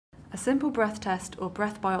A simple breath test or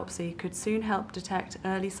breath biopsy could soon help detect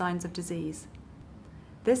early signs of disease.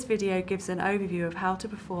 This video gives an overview of how to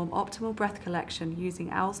perform optimal breath collection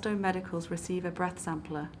using Owlstone Medical's ReCIVA breath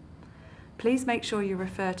sampler. Please make sure you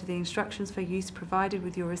refer to the instructions for use provided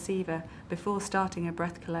with your ReCIVA before starting a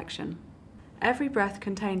breath collection. Every breath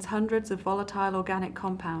contains hundreds of volatile organic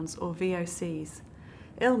compounds, or VOCs.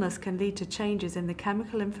 Illness can lead to changes in the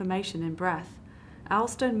chemical information in breath.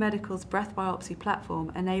 Owlstone Medical's Breath Biopsy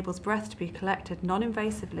platform enables breath to be collected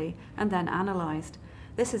non-invasively and then analysed.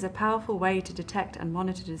 This is a powerful way to detect and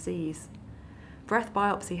monitor disease. Breath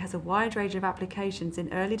biopsy has a wide range of applications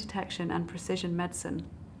in early detection and precision medicine.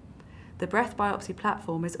 The Breath Biopsy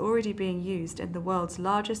platform is already being used in the world's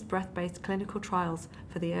largest breath-based clinical trials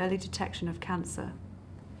for the early detection of cancer.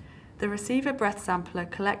 The ReCIVA breath sampler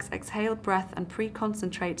collects exhaled breath and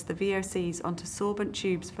pre-concentrates the VOCs onto sorbent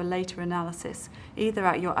tubes for later analysis, either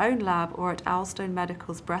at your own lab or at Owlstone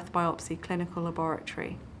Medical's Breath Biopsy clinical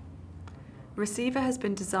laboratory. ReCIVA has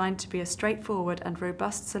been designed to be a straightforward and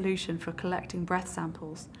robust solution for collecting breath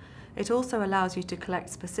samples. It also allows you to collect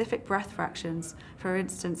specific breath fractions, for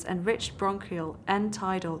instance enriched bronchial,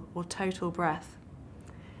 end-tidal or total breath.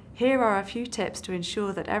 Here are a few tips to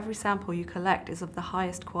ensure that every sample you collect is of the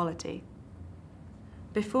highest quality.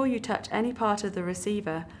 Before you touch any part of the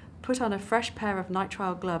ReCIVA, put on a fresh pair of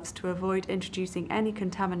nitrile gloves to avoid introducing any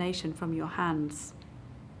contamination from your hands.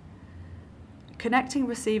 Connecting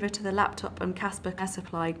ReCIVA to the laptop and Casper air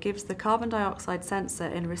supply gives the carbon dioxide sensor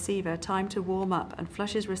in ReCIVA time to warm up and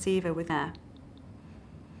flushes ReCIVA with air.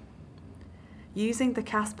 Using the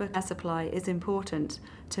Casper air supply is important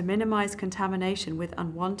to minimize contamination with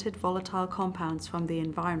unwanted volatile compounds from the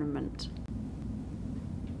environment.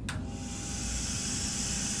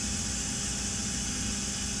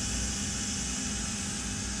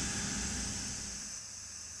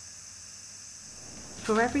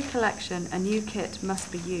 For every collection, a new kit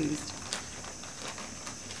must be used.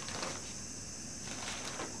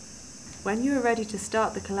 When you are ready to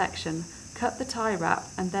start the collection, cut the tie wrap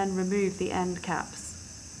and then remove the end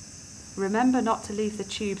caps. Remember not to leave the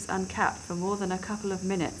tubes uncapped for more than a couple of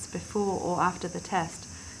minutes before or after the test,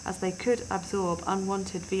 as they could absorb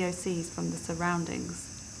unwanted VOCs from the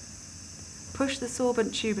surroundings. Push the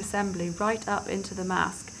sorbent tube assembly right up into the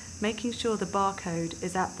mask, making sure the barcode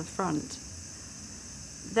is at the front.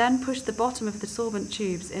 Then push the bottom of the sorbent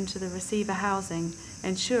tubes into the ReCIVA housing,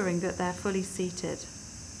 ensuring that they're fully seated.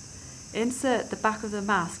 Insert the back of the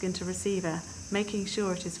mask into ReCIVA, making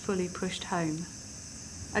sure it is fully pushed home.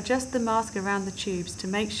 Adjust the mask around the tubes to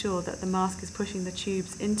make sure that the mask is pushing the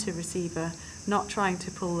tubes into ReCIVA, not trying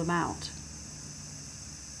to pull them out.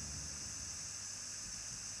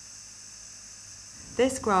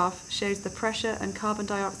 This graph shows the pressure and carbon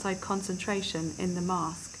dioxide concentration in the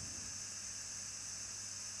mask.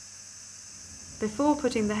 Before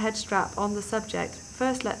putting the head strap on the subject,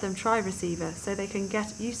 first let them try ReCIVA so they can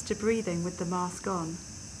get used to breathing with the mask on.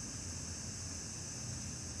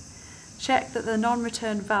 Check that the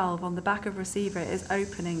non-return valve on the back of ReCIVA is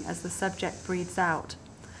opening as the subject breathes out.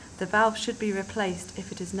 The valve should be replaced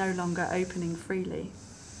if it is no longer opening freely.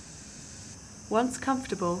 Once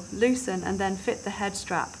comfortable, loosen and then fit the head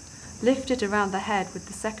strap. Lift it around the head with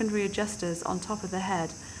the secondary adjusters on top of the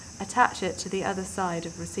head. Attach it to the other side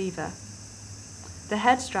of ReCIVA. The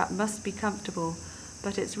head strap must be comfortable,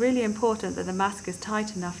 but it's really important that the mask is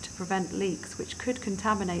tight enough to prevent leaks, which could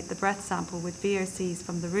contaminate the breath sample with VOCs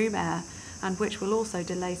from the room air and which will also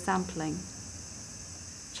delay sampling.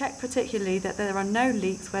 Check particularly that there are no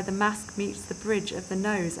leaks where the mask meets the bridge of the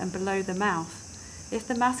nose and below the mouth. If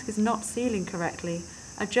the mask is not sealing correctly,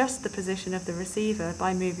 adjust the position of the ReCIVA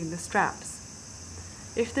by moving the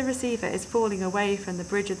straps. If the ReCIVA is falling away from the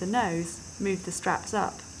bridge of the nose, move the straps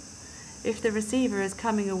up. If the ReCIVA is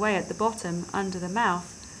coming away at the bottom, under the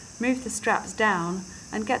mouth, move the straps down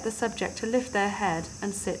and get the subject to lift their head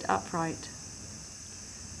and sit upright.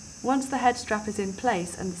 Once the head strap is in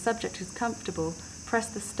place and the subject is comfortable,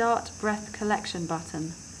 press the Start Breath Collection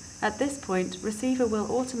button. At this point, ReCIVA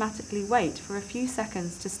will automatically wait for a few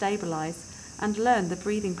seconds to stabilize and learn the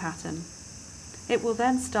breathing pattern. It will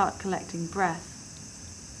then start collecting breath.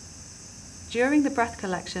 During the breath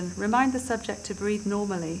collection, remind the subject to breathe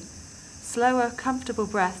normally. Slower, comfortable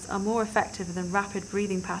breaths are more effective than rapid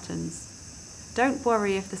breathing patterns. Don't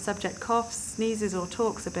worry if the subject coughs, sneezes or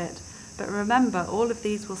talks a bit, but remember all of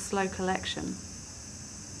these will slow collection.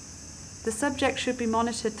 The subject should be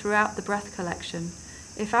monitored throughout the breath collection.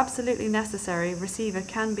 If absolutely necessary, ReCIVA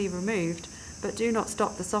can be removed, but do not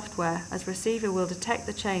stop the software, as ReCIVA will detect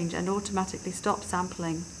the change and automatically stop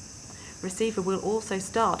sampling. ReCIVA will also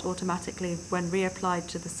start automatically when reapplied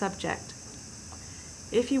to the subject.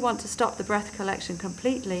 If you want to stop the breath collection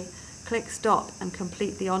completely, click Stop and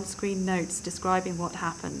complete the on-screen notes describing what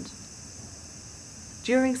happened.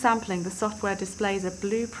 During sampling, the software displays a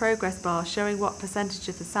blue progress bar showing what percentage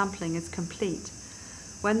of the sampling is complete.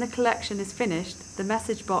 When the collection is finished, the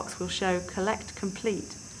message box will show Collect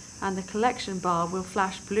Complete, and the collection bar will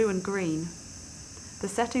flash blue and green. The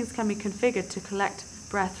settings can be configured to collect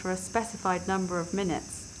breath for a specified number of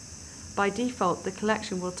minutes. By default, the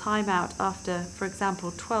collection will time out after, for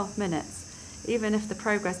example, 12 minutes, even if the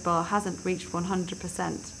progress bar hasn't reached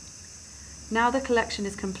 100%. Now the collection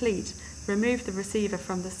is complete, remove the receiver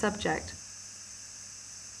from the subject.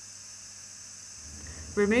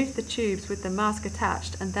 Remove the tubes with the mask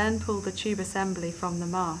attached and then pull the tube assembly from the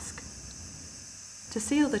mask. To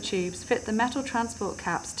seal the tubes, fit the metal transport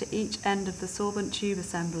caps to each end of the sorbent tube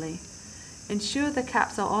assembly. Ensure the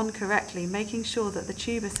caps are on correctly, making sure that the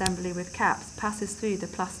tube assembly with caps passes through the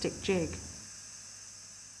plastic jig.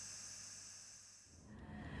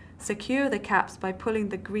 Secure the caps by pulling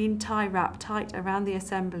the green tie wrap tight around the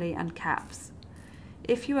assembly and caps.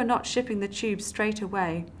 If you are not shipping the tubes straight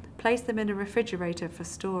away, place them in a refrigerator for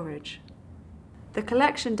storage. The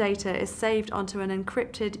collection data is saved onto an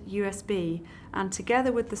encrypted USB and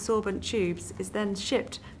together with the sorbent tubes is then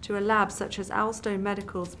shipped to a lab such as Owlstone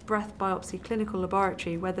Medical's Breath Biopsy clinical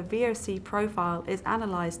laboratory, where the VOC profile is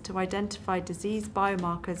analysed to identify disease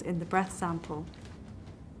biomarkers in the breath sample.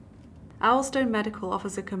 Owlstone Medical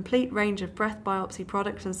offers a complete range of breath biopsy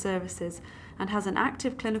products and services and has an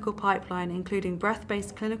active clinical pipeline including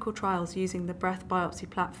breath-based clinical trials using the Breath Biopsy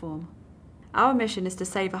platform. Our mission is to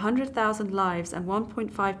save 100,000 lives and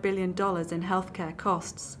 $1.5 billion in healthcare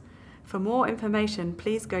costs. For more information,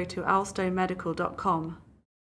 please go to owlstonemedical.com.